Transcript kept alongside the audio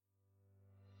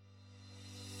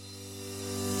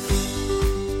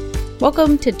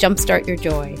Welcome to Jumpstart Your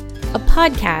Joy, a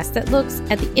podcast that looks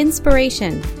at the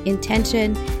inspiration,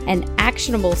 intention, and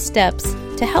actionable steps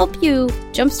to help you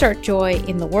jumpstart joy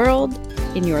in the world,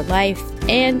 in your life,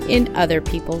 and in other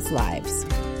people's lives.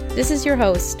 This is your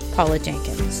host, Paula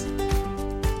Jenkins.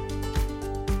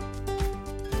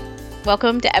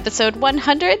 Welcome to episode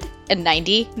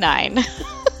 199.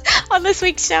 On this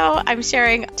week's show, I'm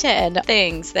sharing 10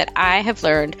 things that I have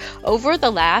learned over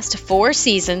the last 4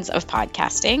 seasons of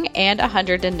podcasting and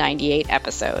 198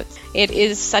 episodes. It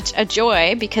is such a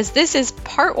joy because this is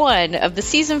part 1 of the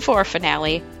season 4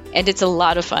 finale, and it's a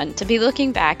lot of fun to be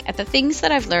looking back at the things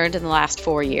that I've learned in the last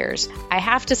 4 years. I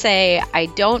have to say, I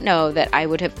don't know that I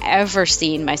would have ever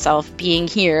seen myself being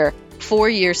here 4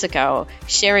 years ago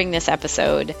sharing this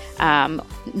episode,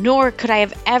 nor could I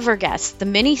have ever guessed the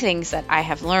many things that I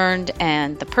have learned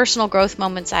and the personal growth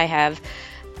moments I have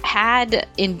had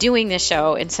in doing this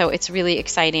show. And so it's really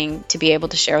exciting to be able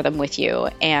to share them with you.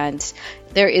 And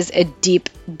there is a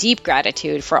deep, deep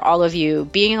gratitude for all of you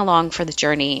being along for the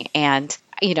journey. And,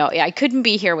 I couldn't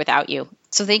be here without you.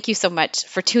 So thank you so much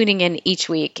for tuning in each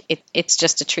week. It's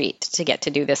just a treat to get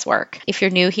to do this work. If you're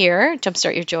new here,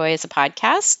 Jumpstart Your Joy is a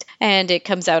podcast, and it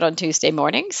comes out on Tuesday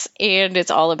mornings, and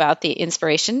it's all about the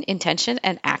inspiration, intention,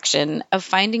 and action of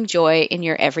finding joy in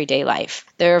your everyday life.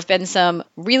 There have been some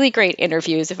really great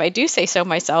interviews, if I do say so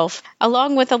myself,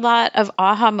 along with a lot of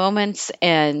aha moments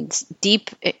and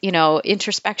deep,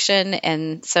 introspection.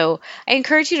 And so I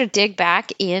encourage you to dig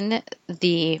back in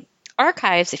the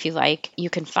archives, if you like. You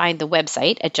can find the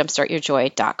website at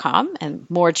jumpstartyourjoy.com, and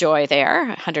more joy there,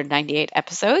 198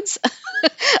 episodes.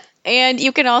 And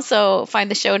you can also find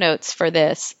the show notes for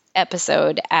this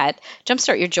episode at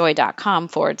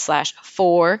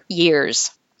jumpstartyourjoy.com/4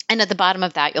 years. And at the bottom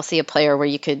of that, you'll see a player where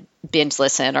you could binge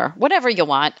listen or whatever you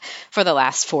want for the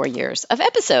last 4 years of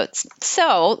episodes.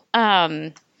 So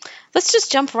let's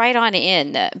just jump right on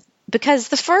in. Because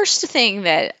the first thing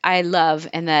that I love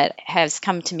and that has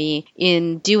come to me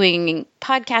in doing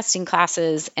podcasting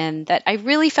classes and that I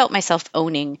really felt myself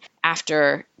owning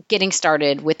after getting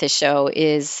started with this show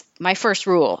is my first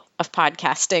rule of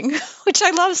podcasting, which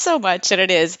I love so much. And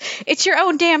it's your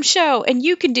own damn show and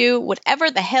you can do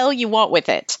whatever the hell you want with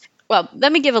it. Well,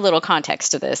 let me give a little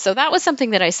context to this. So that was something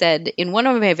that I said in one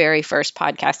of my very first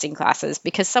podcasting classes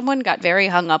because someone got very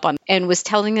hung up on and was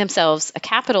telling themselves a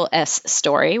capital S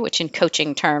story, which in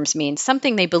coaching terms means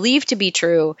something they believe to be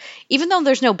true, even though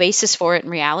there's no basis for it in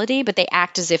reality, but they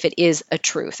act as if it is a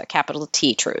truth, a capital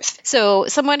T truth. So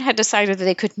someone had decided that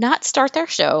they could not start their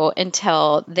show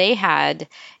until they had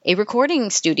a recording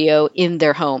studio in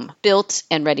their home, built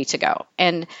and ready to go.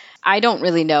 And I don't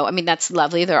really know. I mean, that's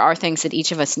lovely. There are things that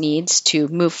each of us needs to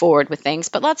move forward with things,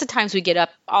 but lots of times we get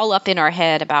all up in our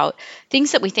head about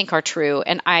things that we think are true.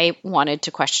 And I wanted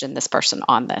to question this person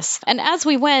on this. And as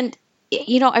we went,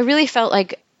 I really felt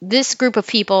like this group of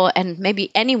people, and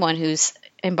maybe anyone who's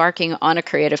embarking on a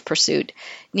creative pursuit,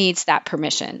 needs that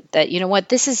permission that,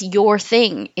 this is your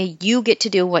thing and you get to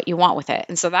do what you want with it.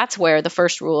 And so that's where the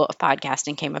first rule of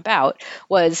podcasting came about,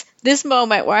 was this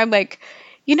moment where I'm like,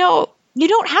 you don't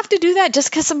have to do that just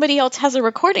because somebody else has a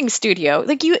recording studio.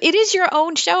 It is your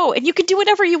own show and you can do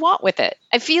whatever you want with it.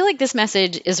 I feel like this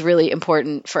message is really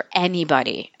important for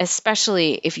anybody,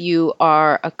 especially if you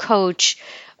are a coach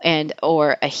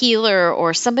or a healer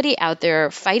or somebody out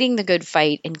there fighting the good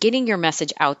fight and getting your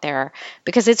message out there,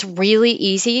 because it's really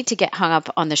easy to get hung up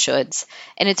on the shoulds.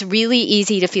 And it's really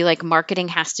easy to feel like marketing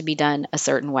has to be done a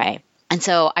certain way. And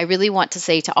so I really want to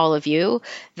say to all of you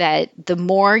that the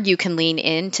more you can lean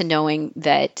into knowing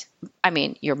that,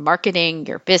 your marketing,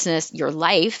 your business, your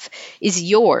life is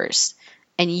yours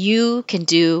and you can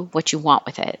do what you want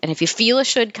with it. And if you feel a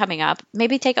should coming up,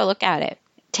 maybe take a look at it.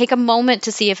 Take a moment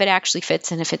to see if it actually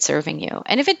fits and if it's serving you.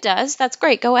 And if it does, that's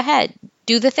great. Go ahead.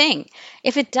 Do the thing.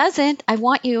 If it doesn't, I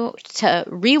want you to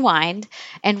rewind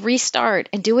and restart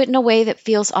and do it in a way that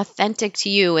feels authentic to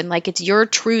you and like it's your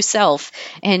true self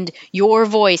and your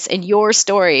voice and your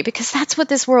story, because that's what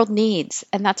this world needs.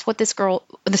 And that's what this girl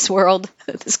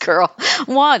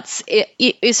wants.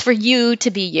 It is for you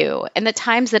to be you. And the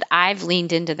times that I've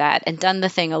leaned into that and done the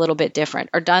thing a little bit different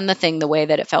or done the thing the way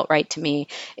that it felt right to me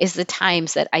is the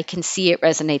times that I can see it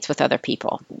resonates with other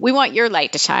people. We want your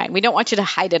light to shine. We don't want you to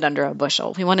hide it under a bushel.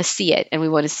 We want to see it and we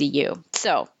want to see you.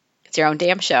 So it's your own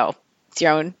damn show. It's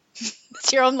your own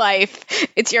life.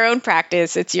 It's your own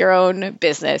practice. It's your own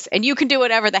business. And you can do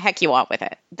whatever the heck you want with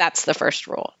it. That's the first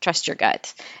rule. Trust your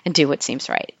gut and do what seems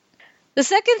right. The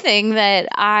second thing that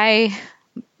I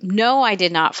know I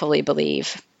did not fully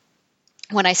believe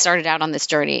when I started out on this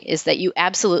journey is that you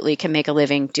absolutely can make a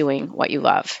living doing what you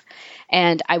love.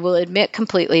 And I will admit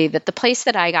completely that the place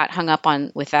that I got hung up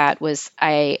on with that was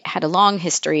I had a long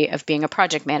history of being a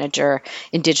project manager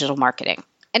in digital marketing.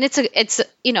 And it's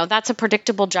that's a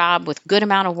predictable job with good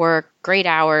amount of work, great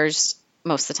hours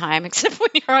most of the time, except when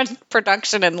you're on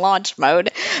production and launch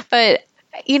mode. But,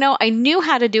 I knew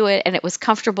how to do it and it was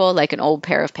comfortable like an old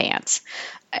pair of pants.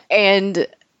 And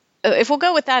if we'll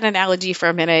go with that analogy for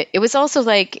a minute, it was also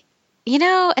like,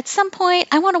 at some point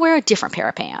I want to wear a different pair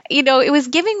of pants. It was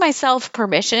giving myself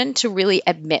permission to really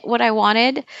admit what I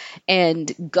wanted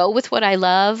and go with what I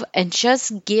love and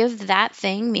just give that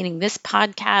thing, meaning this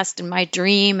podcast and my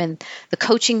dream and the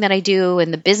coaching that I do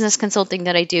and the business consulting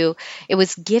that I do. It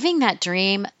was giving that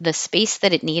dream the space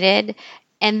that it needed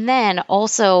and then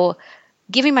also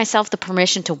giving myself the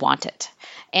permission to want it.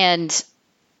 And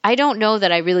I don't know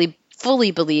that I really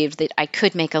fully believed that I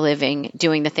could make a living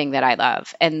doing the thing that I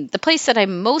love. And the place that I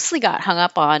mostly got hung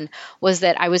up on was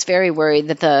that I was very worried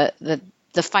that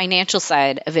the financial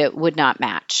side of it would not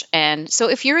match. And so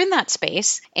if you're in that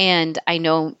space, and I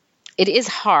know it is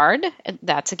hard,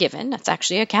 that's a given, that's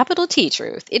actually a capital T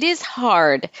truth. It is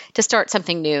hard to start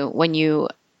something new when you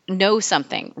know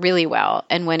something really well.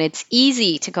 And when it's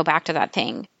easy to go back to that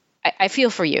thing, I feel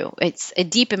for you. It's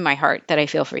deep in my heart that I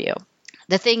feel for you.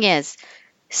 The thing is,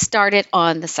 start it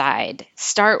on the side.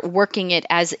 Start working it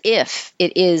as if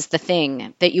it is the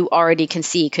thing that you already can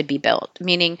see could be built.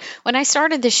 Meaning, when I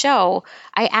started the show,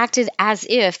 I acted as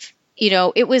if,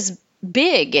 it was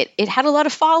big. It had a lot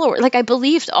of followers. Like I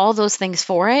believed all those things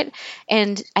for it.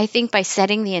 And I think by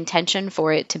setting the intention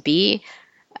for it to be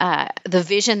the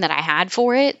vision that I had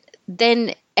for it,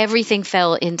 then everything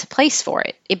fell into place for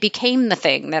it. It became the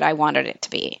thing that I wanted it to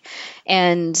be.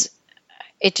 And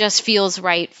it just feels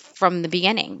right from the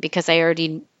beginning because I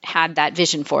already had that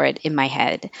vision for it in my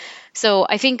head. So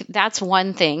I think that's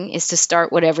one thing, is to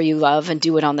start whatever you love and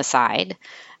do it on the side.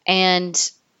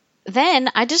 And then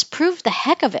I just proved the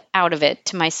heck of it out of it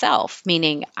to myself,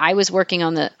 meaning I was working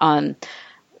on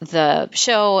the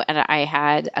show and I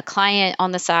had a client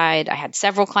on the side. I had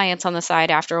several clients on the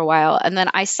side after a while. And then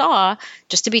I saw,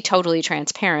 just to be totally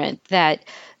transparent, that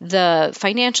the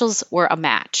financials were a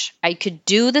match. I could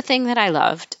do the thing that I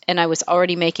loved and I was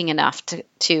already making enough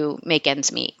to make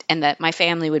ends meet, and that my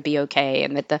family would be okay,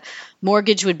 and that the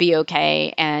mortgage would be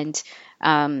okay, and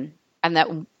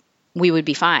that we would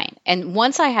be fine. And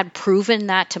once I had proven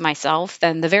that to myself,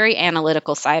 then the very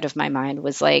analytical side of my mind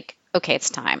was like, okay, it's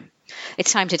time.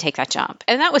 It's time to take that jump.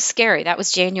 And that was scary. That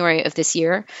was January of this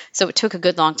year. So it took a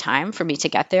good long time for me to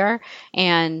get there.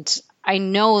 And I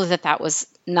know that that was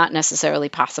not necessarily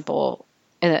possible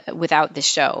without this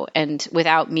show and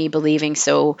without me believing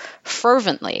so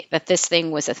fervently that this thing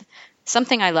was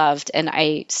something I loved, and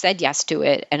I said yes to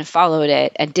it and followed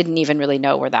it and didn't even really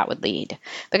know where that would lead.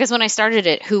 Because when I started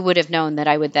it, who would have known that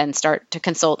I would then start to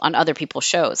consult on other people's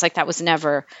shows? Like that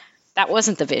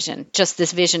wasn't the vision. Just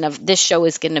this vision of this show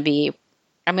is going to be,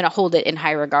 I'm going to hold it in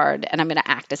high regard and I'm going to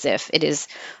act as if it is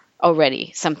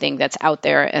already something that's out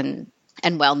there and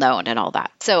well known and all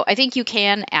that. So I think you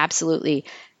can absolutely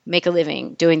make a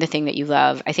living doing the thing that you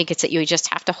love. I think it's that you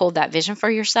just have to hold that vision for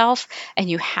yourself, and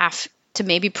you have to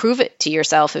maybe prove it to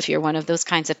yourself if you're one of those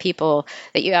kinds of people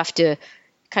that you have to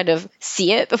kind of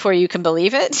see it before you can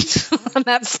believe it. And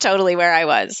that's totally where I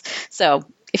was. So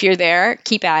if you're there,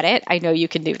 keep at it. I know you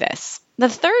can do this. The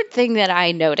third thing that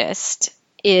I noticed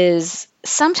is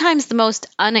sometimes the most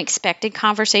unexpected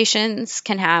conversations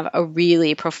can have a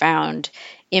really profound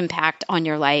impact on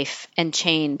your life and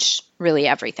change really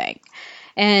everything.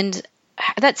 And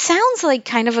that sounds like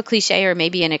kind of a cliche or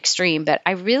maybe an extreme, but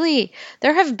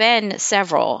there have been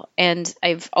several, and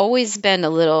I've always been a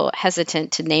little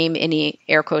hesitant to name any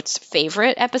air quotes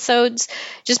favorite episodes,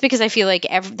 just because I feel like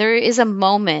there is a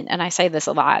moment, and I say this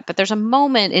a lot, but there's a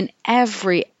moment in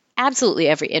absolutely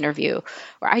every interview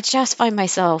where I just find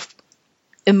myself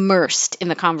immersed in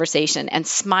the conversation and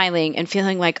smiling and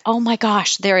feeling like, oh my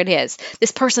gosh, there it is.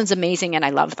 This person's amazing and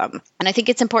I love them. And I think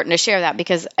it's important to share that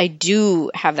because I do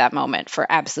have that moment for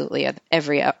absolutely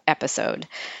every episode.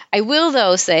 I will,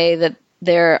 though, say that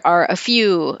there are a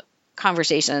few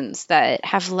conversations that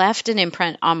have left an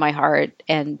imprint on my heart,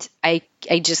 and I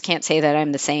just can't say that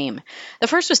I'm the same. The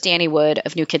first was Danny Wood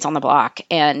of New Kids on the Block.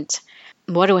 And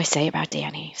what do I say about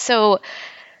Danny? So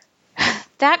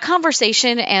that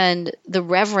conversation and the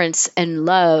reverence and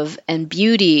love and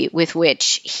beauty with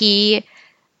which he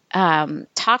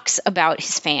talks about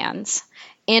his fans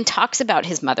and talks about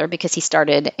his mother, because he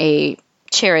started a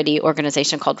charity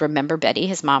organization called Remember Betty.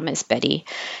 His mom is Betty,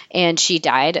 and she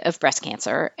died of breast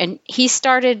cancer. And he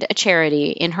started a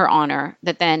charity in her honor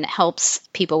that then helps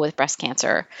people with breast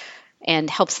cancer and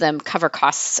helps them cover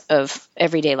costs of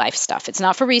everyday life stuff. It's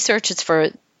not for research, it's for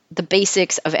the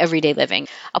basics of everyday living.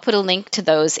 I'll put a link to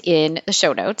those in the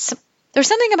show notes. There's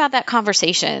something about that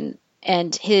conversation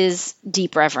and his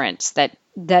deep reverence that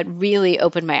really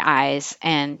opened my eyes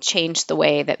and changed the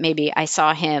way that maybe I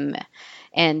saw him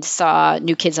and saw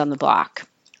New Kids on the Block.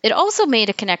 It also made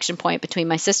a connection point between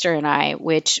my sister and I,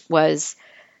 which was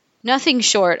nothing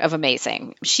short of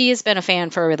amazing. She has been a fan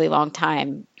for a really long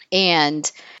time, and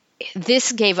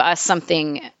this gave us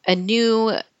something, a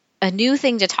new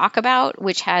thing to talk about,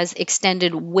 which has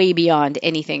extended way beyond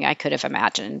anything I could have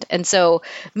imagined. And so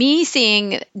me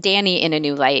seeing Danny in a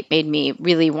new light made me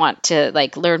really want to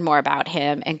learn more about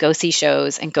him and go see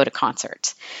shows and go to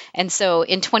concerts. And so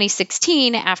in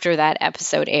 2016, after that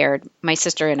episode aired, my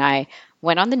sister and I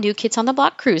went on the New Kids on the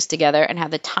Block cruise together and had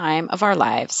the time of our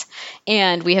lives.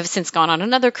 And we have since gone on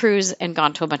another cruise and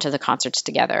gone to a bunch of the concerts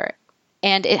together.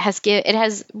 And it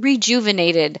has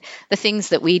rejuvenated the things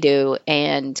that we do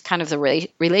and kind of the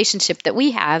relationship that we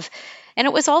have. And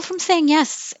it was all from saying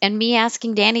yes and me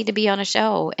asking Danny to be on a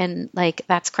show. And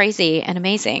that's crazy and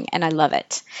amazing. And I love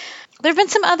it. There have been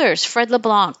some others. Fred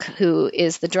LeBlanc, who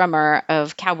is the drummer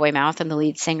of Cowboy Mouth and the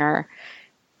lead singer.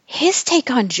 His take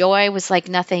on joy was like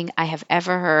nothing I have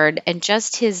ever heard. And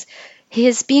just his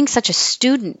being such a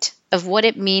student of what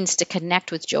it means to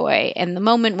connect with joy. And the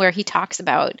moment where he talks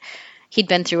about he'd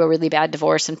been through a really bad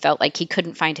divorce and felt like he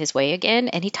couldn't find his way again.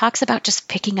 And he talks about just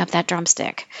picking up that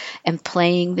drumstick and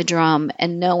playing the drum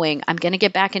and knowing I'm going to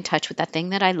get back in touch with that thing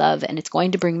that I love and it's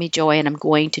going to bring me joy and I'm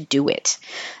going to do it.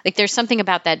 There's something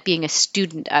about that being a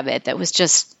student of it that was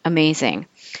just amazing.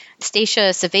 Stacia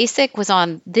Savasic was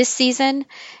on this season,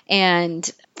 and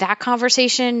that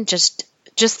conversation, just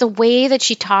the way that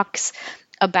she talks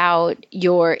about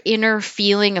your inner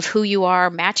feeling of who you are,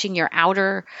 matching your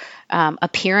outer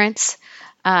appearance,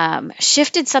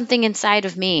 shifted something inside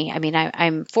of me. I mean,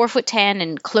 I'm 4'10",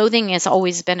 and clothing has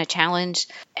always been a challenge.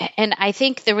 And I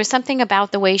think there was something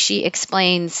about the way she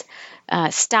explains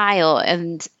style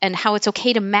and how it's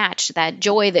okay to match that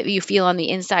joy that you feel on the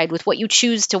inside with what you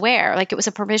choose to wear. Like it was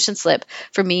a permission slip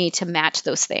for me to match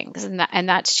those things. And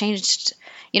that's changed.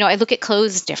 I look at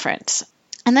clothes different.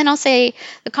 And then I'll say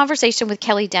the conversation with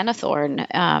Kelly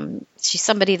Denethorn. She's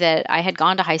somebody that I had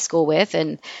gone to high school with,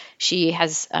 and she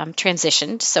has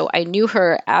transitioned. So I knew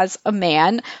her as a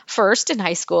man first in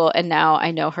high school, and now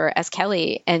I know her as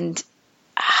Kelly. And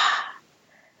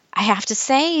I have to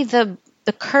say the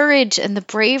courage and the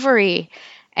bravery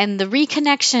and the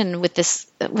reconnection with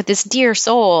this dear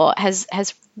soul has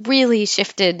really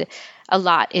shifted a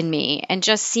lot in me. And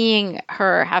just seeing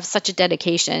her have such a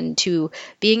dedication to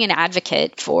being an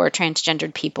advocate for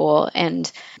transgendered people.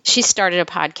 And she started a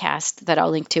podcast that I'll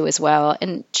link to as well.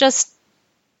 And just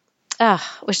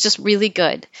was just really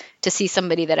good to see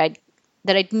somebody that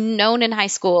I'd known in high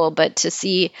school, but to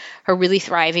see her really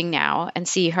thriving now and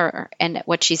see her and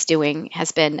what she's doing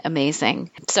has been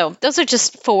amazing. So those are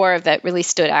just 4 that really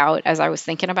stood out as I was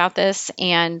thinking about this.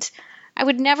 And I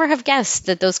would never have guessed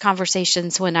that those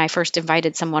conversations when I first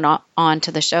invited someone on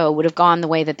to the show would have gone the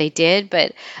way that they did.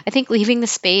 But I think leaving the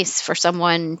space for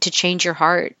someone to change your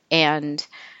heart and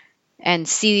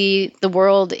see the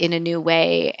world in a new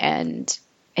way, and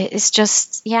it's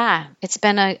just, it's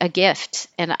been a gift.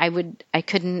 And I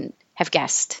couldn't have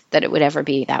guessed that it would ever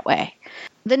be that way.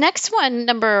 The next one,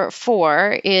 number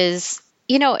 4, is,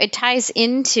 it ties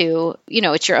into,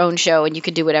 it's your own show and you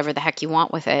can do whatever the heck you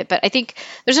want with it. But I think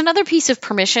there's another piece of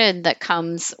permission that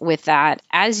comes with that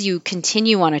as you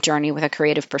continue on a journey with a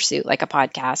creative pursuit like a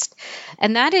podcast.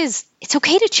 And that is, it's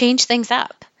okay to change things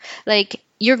up.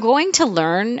 You're going to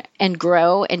learn and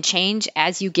grow and change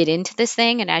as you get into this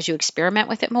thing and as you experiment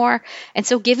with it more. And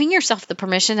so giving yourself the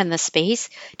permission and the space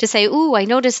to say, ooh, I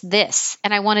noticed this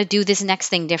and I want to do this next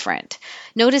thing different.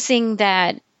 Noticing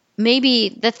that maybe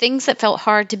the things that felt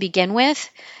hard to begin with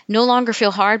no longer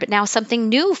feel hard, but now something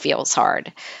new feels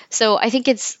hard. So I think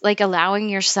it's allowing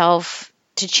yourself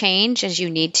to change as you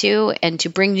need to and to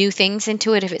bring new things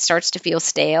into it if it starts to feel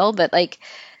stale. But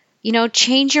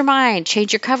change your mind,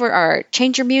 change your cover art,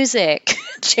 change your music,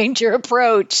 change your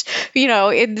approach.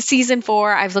 In season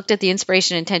 4, I've looked at the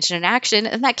inspiration, intention, and action,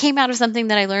 and that came out of something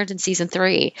that I learned in season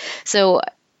 3. So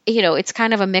it's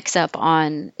kind of a mix-up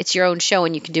on it's your own show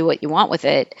and you can do what you want with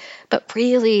it, but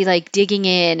really digging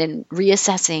in and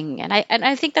reassessing. And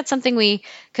I think that's something we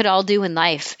could all do in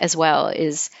life as well,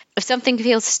 is if something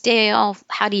feels stale,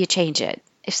 how do you change it?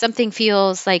 If something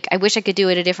feels like I wish I could do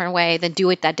it a different way, then do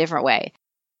it that different way.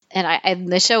 And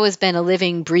the show has been a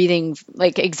living, breathing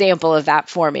like example of that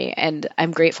for me, and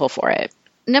I'm grateful for it.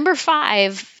 Number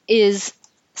 5 is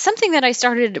something that I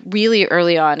started really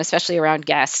early on, especially around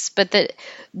guests, but that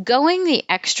going the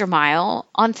extra mile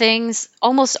on things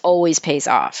almost always pays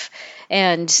off.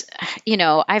 And,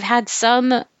 I've had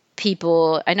some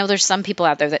people, I know there's some people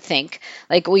out there that think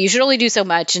like, well, you should only do so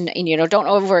much and don't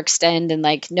overextend, and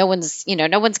like no one's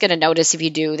going to notice if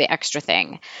you do the extra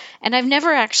thing. And I've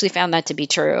never actually found that to be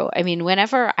true. I mean,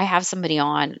 whenever I have somebody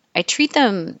on, I treat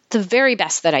them the very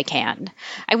best that I can.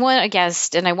 I want a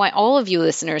guest, and I want all of you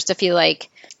listeners to feel like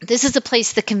this is a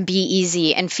place that can be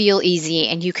easy and feel easy,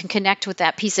 and you can connect with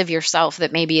that piece of yourself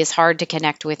that maybe is hard to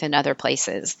connect with in other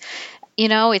places.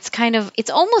 It's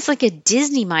almost like a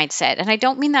Disney mindset. And I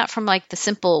don't mean that from like the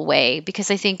simple way,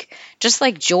 because I think just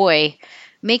like joy,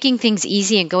 making things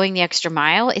easy and going the extra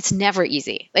mile, it's never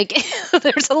easy. Like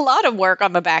there's a lot of work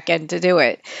on the back end to do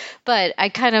it. But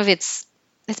it's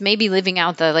maybe living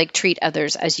out the like treat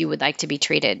others as you would like to be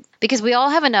treated, because we all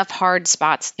have enough hard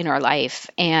spots in our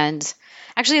life. And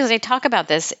actually, as I talk about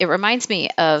this, it reminds me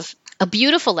of a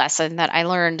beautiful lesson that I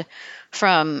learned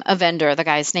from a vendor. The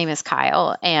guy's name is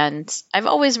Kyle, and I've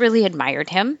always really admired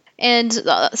him. And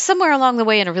somewhere along the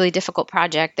way in a really difficult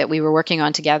project that we were working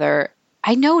on together,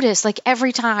 I noticed like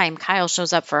every time Kyle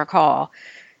shows up for a call,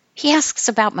 he asks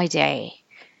about my day.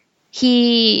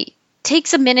 He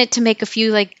takes a minute to make a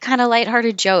few like kind of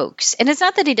lighthearted jokes. And it's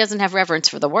not that he doesn't have reverence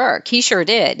for the work. He sure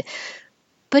did.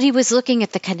 But he was looking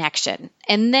at the connection.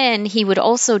 And then he would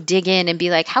also dig in and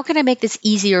be like, how can I make this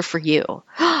easier for you?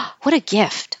 What a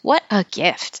gift. What a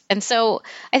gift. And so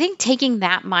I think taking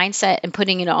that mindset and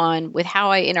putting it on with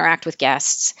how I interact with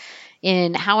guests,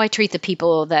 in how I treat the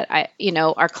people that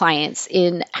our clients,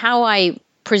 in how I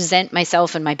present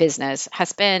myself and my business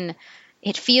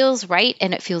it feels right,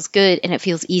 and it feels good, and it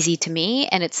feels easy to me.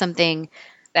 And it's something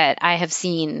that I have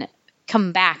seen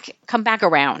come back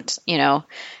around,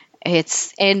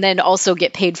 and then also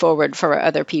get paid forward for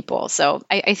other people. So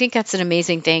I think that's an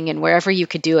amazing thing. And wherever you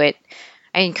could do it,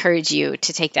 I encourage you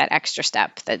to take that extra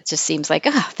step that just seems like,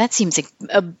 that seems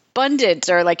abundant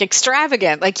or like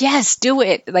extravagant. Like, yes, do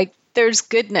it. Like there's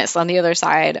goodness on the other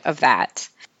side of that.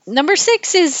 Number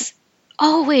 6 is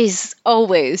always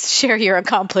share your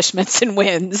accomplishments and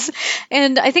wins.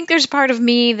 And I think there's part of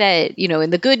me that, in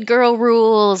the good girl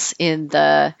rules, in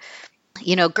the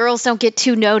girls don't get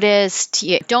too noticed,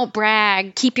 don't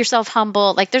brag, keep yourself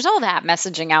humble. Like there's all that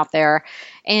messaging out there.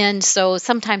 And so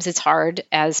sometimes it's hard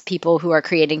as people who are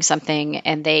creating something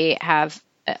and they have,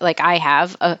 like I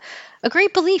have, a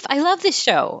great belief. I love this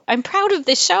show. I'm proud of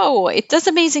this show. It does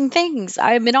amazing things.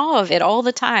 I'm in awe of it all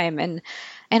the time. And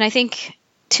I think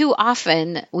too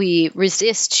often we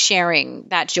resist sharing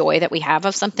that joy that we have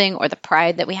of something, or the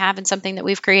pride that we have in something that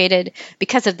we've created,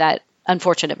 because of that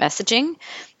unfortunate messaging.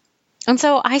 And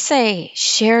so I say,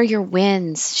 share your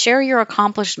wins, share your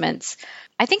accomplishments.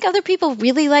 I think other people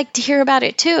really like to hear about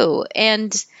it too.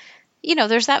 And,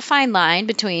 there's that fine line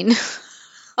between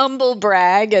humble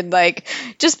brag and like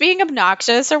just being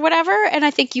obnoxious or whatever. And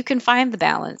I think you can find the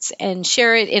balance and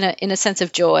share it in a sense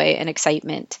of joy and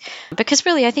excitement. Because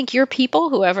really, I think your people,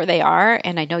 whoever they are,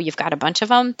 and I know you've got a bunch of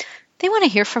them, they want to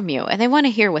hear from you and they want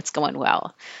to hear what's going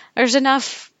well. There's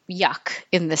enough yuck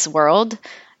in this world.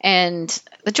 And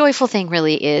the joyful thing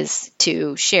really is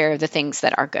to share the things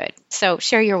that are good. So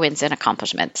share your wins and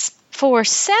accomplishments. For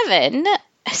 7,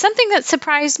 something that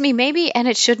surprised me maybe, and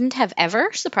it shouldn't have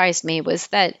ever surprised me, was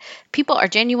that people are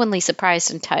genuinely surprised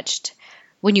and touched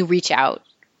when you reach out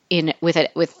with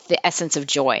the essence of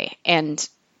joy. And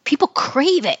people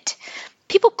crave it.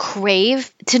 People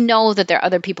crave to know that there are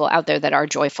other people out there that are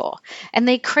joyful. And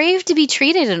they crave to be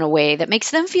treated in a way that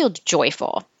makes them feel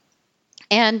joyful.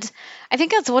 And I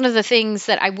think that's one of the things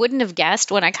that I wouldn't have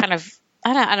guessed when I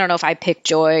don't know if I picked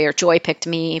joy or joy picked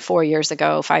me 4 years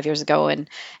ago, 5 years ago, and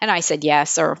I said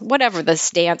yes, or whatever the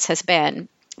stance has been.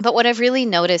 But what I've really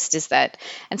noticed is that,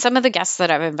 and some of the guests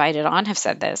that I've invited on have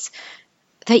said this,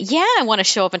 that I want to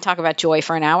show up and talk about joy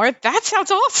for an hour. That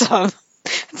sounds awesome.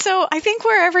 So I think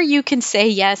wherever you can say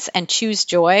yes and choose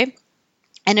joy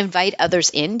and invite others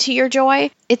into your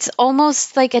joy, it's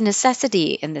almost like a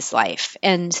necessity in this life.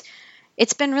 And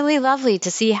it's been really lovely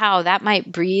to see how that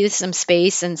might breathe some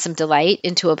space and some delight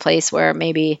into a place where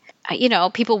maybe,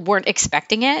 people weren't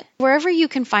expecting it. Wherever you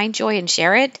can find joy and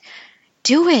share it,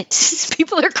 do it.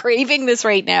 People are craving this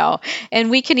right now,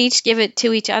 and we can each give it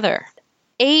to each other.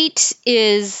 8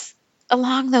 is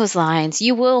along those lines.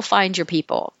 You will find your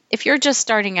people. If you're just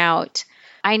starting out,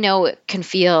 I know it can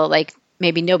feel like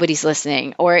maybe nobody's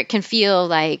listening, or it can feel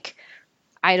like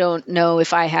I don't know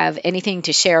if I have anything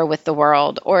to share with the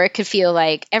world, or it could feel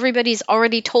like everybody's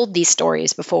already told these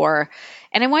stories before.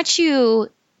 And I want you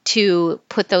to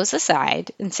put those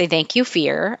aside and say, thank you,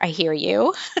 fear. I hear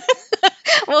you.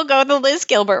 We'll go the Liz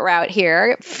Gilbert route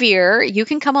here. Fear, you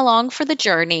can come along for the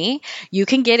journey. You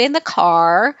can get in the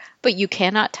car, but you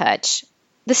cannot touch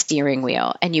the steering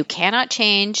wheel and you cannot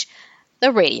change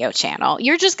the radio channel.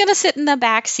 You're just going to sit in the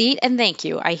back seat and thank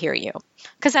you. I hear you.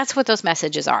 Because that's what those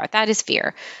messages are. That is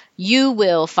fear. You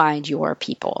will find your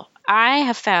people. I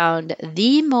have found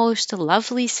the most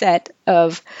lovely set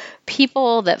of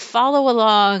people that follow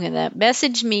along and that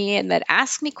message me and that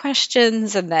ask me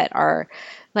questions and that are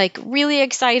like really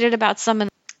excited about some of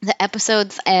the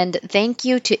episodes. And thank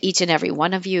you to each and every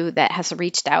one of you that has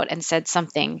reached out and said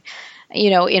something,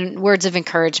 in words of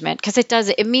encouragement, because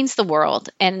it means the world.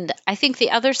 And I think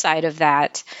the other side of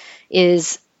that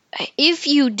is, if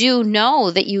you do know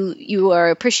that you are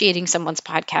appreciating someone's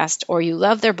podcast or you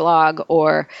love their blog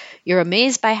or you're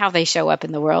amazed by how they show up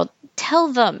in the world, tell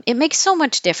them. It makes so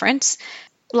much difference.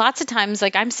 Lots of times,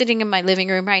 like I'm sitting in my living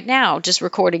room right now just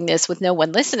recording this with no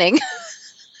one listening.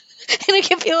 And I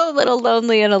can feel a little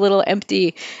lonely and a little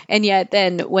empty. And yet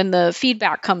then when the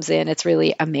feedback comes in, it's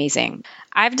really amazing.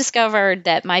 I've discovered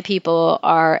that my people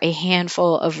are a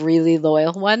handful of really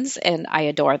loyal ones, and I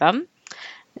adore them.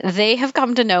 They have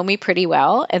come to know me pretty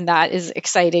well, and that is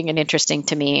exciting and interesting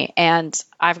to me. And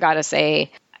I've got to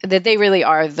say that they really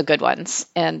are the good ones,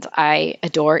 and I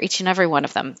adore each and every one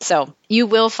of them. So you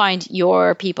will find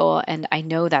your people, and I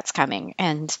know that's coming.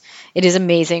 And it is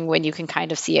amazing when you can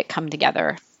kind of see it come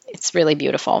together. It's really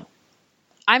beautiful.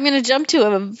 I'm going to jump to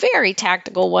a very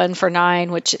tactical one for 9,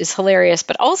 which is hilarious,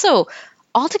 but also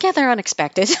altogether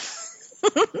unexpected,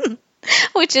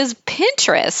 which is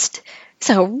Pinterest. It's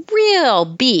a real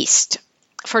beast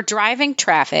for driving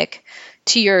traffic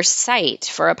to your site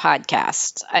for a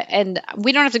podcast. And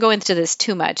we don't have to go into this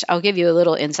too much. I'll give you a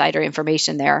little insider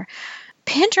information there.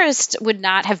 Pinterest would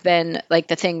not have been like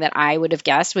the thing that I would have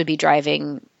guessed would be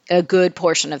driving a good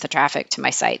portion of the traffic to my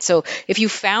site. So if you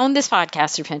found this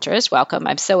podcast through Pinterest, welcome.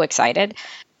 I'm so excited.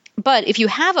 But if you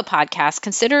have a podcast,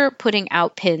 consider putting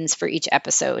out pins for each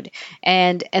episode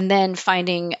and then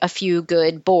finding a few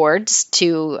good boards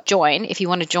to join. If you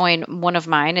want to join one of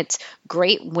mine, it's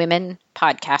Great Women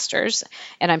Podcasters,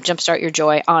 and I'm Jumpstart Your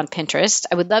Joy on Pinterest.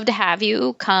 I would love to have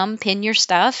you come pin your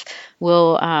stuff.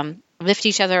 We'll lift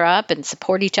each other up and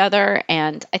support each other.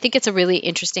 And I think it's a really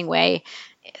interesting way.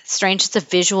 Strange, it's a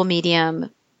visual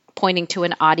medium pointing to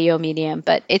an audio medium,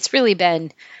 but it's really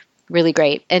been really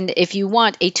great. And if you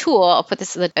want a tool, I'll put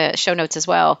this in the show notes as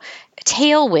well.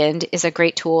 Tailwind is a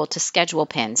great tool to schedule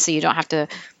pins, so you don't have to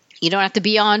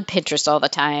be on Pinterest all the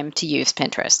time to use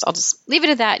Pinterest. I'll just leave it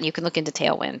at that, and you can look into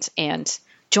Tailwind and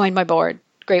join my board,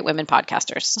 Great Women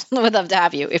Podcasters. I would love to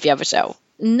have you if you have a show.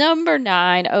 Number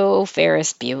 9,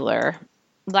 Ferris Bueller.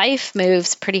 Life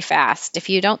moves pretty fast. If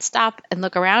you don't stop and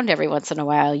look around every once in a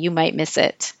while, you might miss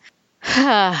it.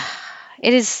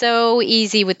 It is so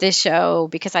easy with this show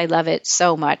because I love it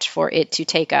so much for it to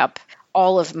take up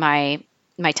all of my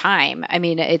time. I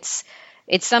mean, it's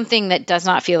something that does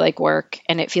not feel like work,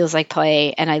 and it feels like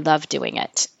play, and I love doing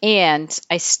it. And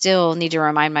I still need to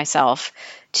remind myself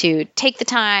to take the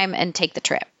time and take the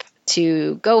trip,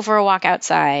 to go for a walk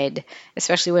outside,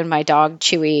 especially when my dog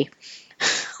Chewy,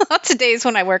 lots of days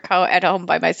when I work at home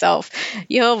by myself,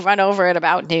 he'll run over at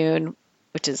about noon,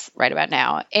 which is right about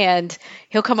now. And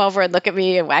he'll come over and look at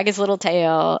me and wag his little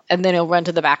tail, and then he'll run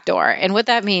to the back door. And what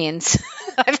that means,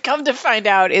 I've come to find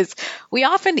out, is we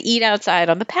often eat outside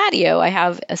on the patio. I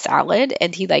have a salad,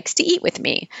 and he likes to eat with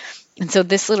me. And so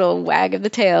this little wag of the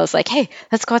tail is like, hey,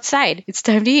 let's go outside. It's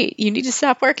time to eat. You need to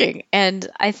stop working. And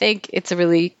I think it's a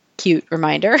really cute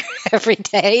reminder every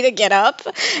day to get up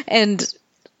and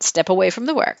step away from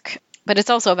the work. But it's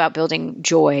also about building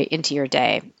joy into your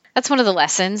day. That's one of the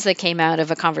lessons that came out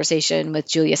of a conversation with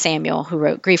Julia Samuel, who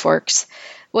wrote GriefWorks,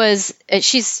 was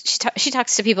she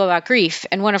talks to people about grief.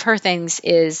 And one of her things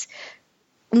is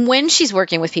when she's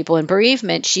working with people in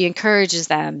bereavement, she encourages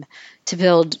them to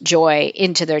build joy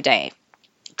into their day.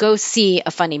 Go see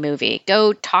a funny movie.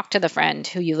 Go talk to the friend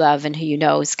who you love and who you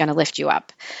know is going to lift you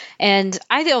up. And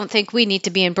I don't think we need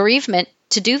to be in bereavement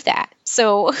to do that.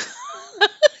 So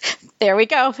there we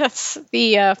go. That's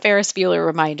the Ferris Bueller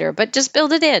reminder. But just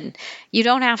build it in. You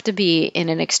don't have to be in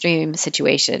an extreme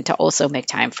situation to also make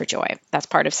time for joy. That's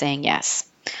part of saying yes.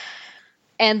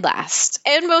 And last,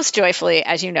 and most joyfully,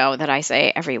 as you know, that I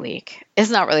say every week,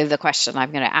 is not really the question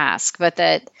I'm going to ask, but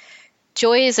that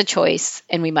joy is a choice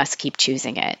and we must keep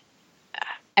choosing it.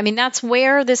 I mean, that's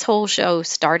where this whole show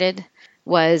started,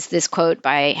 was this quote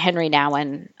by Henry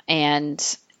Nouwen.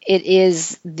 And it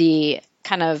is the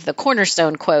kind of the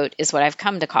cornerstone quote is what I've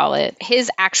come to call it.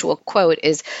 His actual quote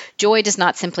is, "Joy does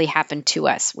not simply happen to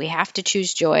us. We have to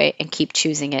choose joy and keep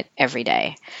choosing it every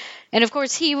day." And of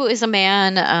course, he was a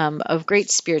man of great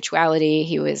spirituality.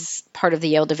 He was part of the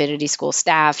Yale Divinity School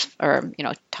staff, or,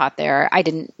 taught there. I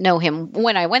didn't know him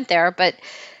when I went there, but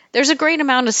there's a great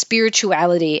amount of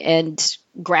spirituality and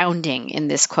grounding in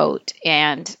this quote,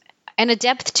 and a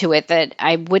depth to it that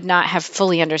I would not have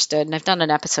fully understood. And I've done an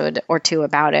episode or two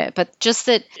about it, but just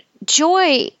that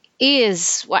joy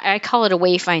is what I call it, a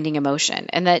wayfinding emotion,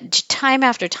 and that time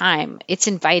after time, it's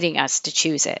inviting us to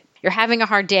choose it. You're having a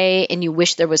hard day and you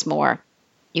wish there was more.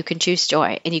 You can choose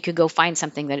joy, and you could go find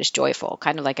something that is joyful.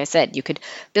 Kind of like I said, you could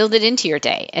build it into your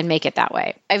day and make it that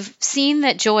way. I've seen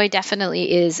that joy definitely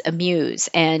is a muse,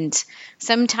 and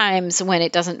sometimes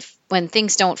when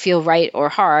things don't feel right or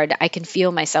hard, I can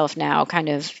feel myself now kind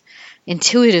of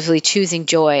intuitively choosing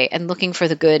joy and looking for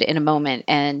the good in a moment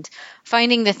and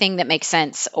finding the thing that makes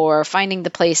sense, or finding the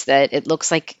place that it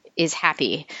looks like is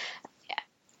happy.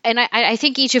 And I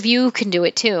think each of you can do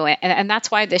it too. And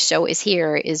that's why this show is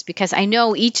here, is because I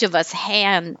know each of us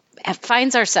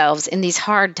finds ourselves in these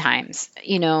hard times,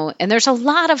 and there's a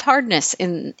lot of hardness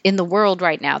in the world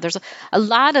right now. There's a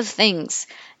lot of things,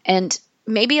 and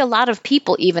maybe a lot of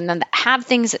people even that have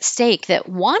things at stake that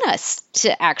want us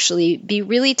to actually be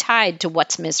really tied to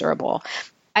what's miserable.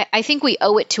 I think we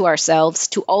owe it to ourselves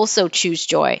to also choose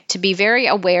joy, to be very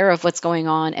aware of what's going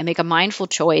on and make a mindful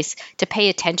choice to pay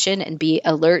attention and be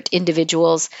alert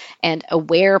individuals and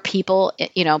aware people,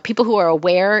 people who are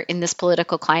aware in this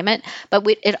political climate. But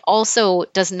it also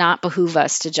does not behoove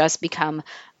us to just become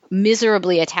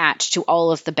miserably attached to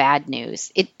all of the bad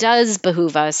news. It does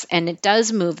behoove us, and it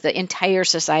does move the entire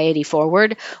society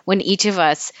forward when each of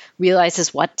us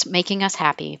realizes what's making us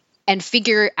happy and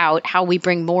figure out how we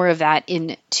bring more of that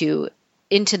into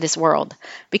this world,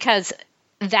 because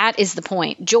that is the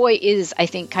point. Joy is, I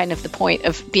think, kind of the point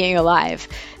of being alive,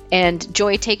 and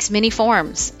joy takes many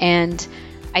forms. And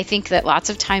I think that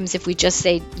lots of times if we just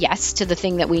say yes to the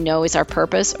thing that we know is our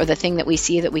purpose, or the thing that we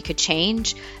see that we could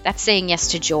change, that's saying yes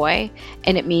to joy.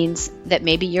 And it means that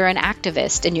maybe you're an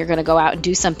activist and you're going to go out and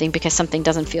do something because something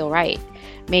doesn't feel right.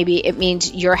 Maybe it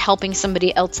means you're helping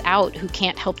somebody else out who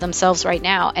can't help themselves right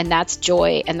now, and that's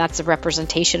joy, and that's a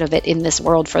representation of it in this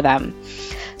world for them.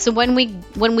 So when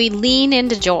we lean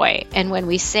into joy, and when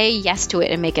we say yes to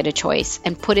it and make it a choice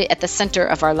and put it at the center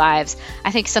of our lives,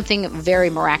 I think something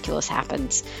very miraculous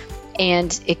happens,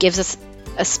 and it gives us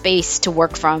a space to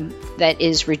work from that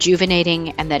is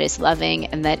rejuvenating and that is loving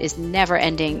and that is never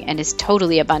ending and is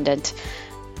totally abundant.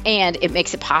 And it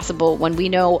makes it possible, when we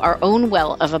know our own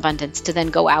well of abundance, to then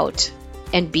go out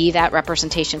and be that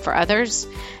representation for others,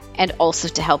 and also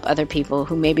to help other people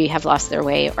who maybe have lost their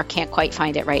way or can't quite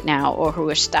find it right now, or who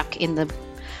are stuck in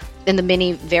the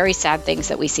many very sad things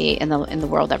that we see in the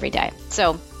world every day.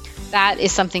 So that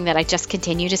is something that I just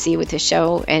continue to see with this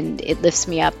show, and it lifts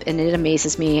me up and it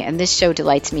amazes me, and this show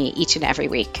delights me each and every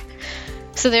week.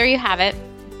 So there you have it.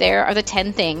 There are the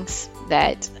 10 things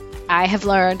that I have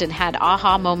learned and had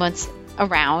aha moments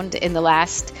around in the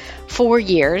last 4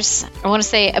 years. I want to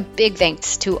say a big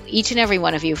thanks to each and every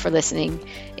one of you for listening.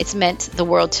 It's meant the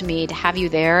world to me to have you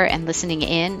there and listening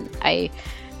in. I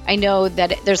know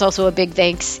that there's also a big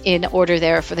thanks in order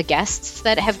there for the guests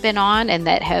that have been on and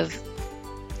that have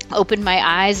opened my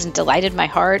eyes and delighted my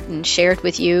heart and shared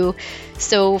with you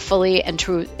so fully and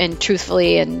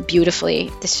truthfully and beautifully.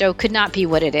 The show could not be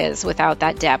what it is without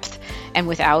that depth and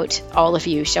without all of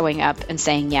you showing up and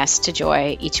saying yes to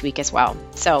joy each week as well.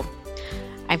 So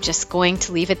I'm just going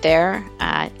to leave it there.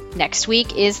 Next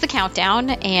week is the countdown,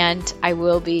 and I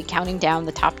will be counting down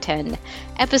the top 10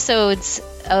 episodes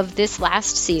of this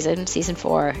last season, season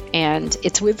 4. And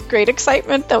it's with great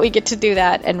excitement that we get to do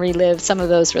that and relive some of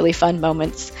those really fun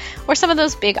moments, or some of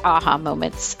those big aha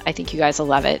moments. I think you guys will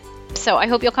love it. So I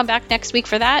hope you'll come back next week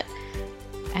for that.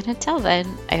 And until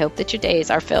then, I hope that your days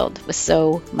are filled with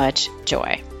so much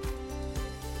joy.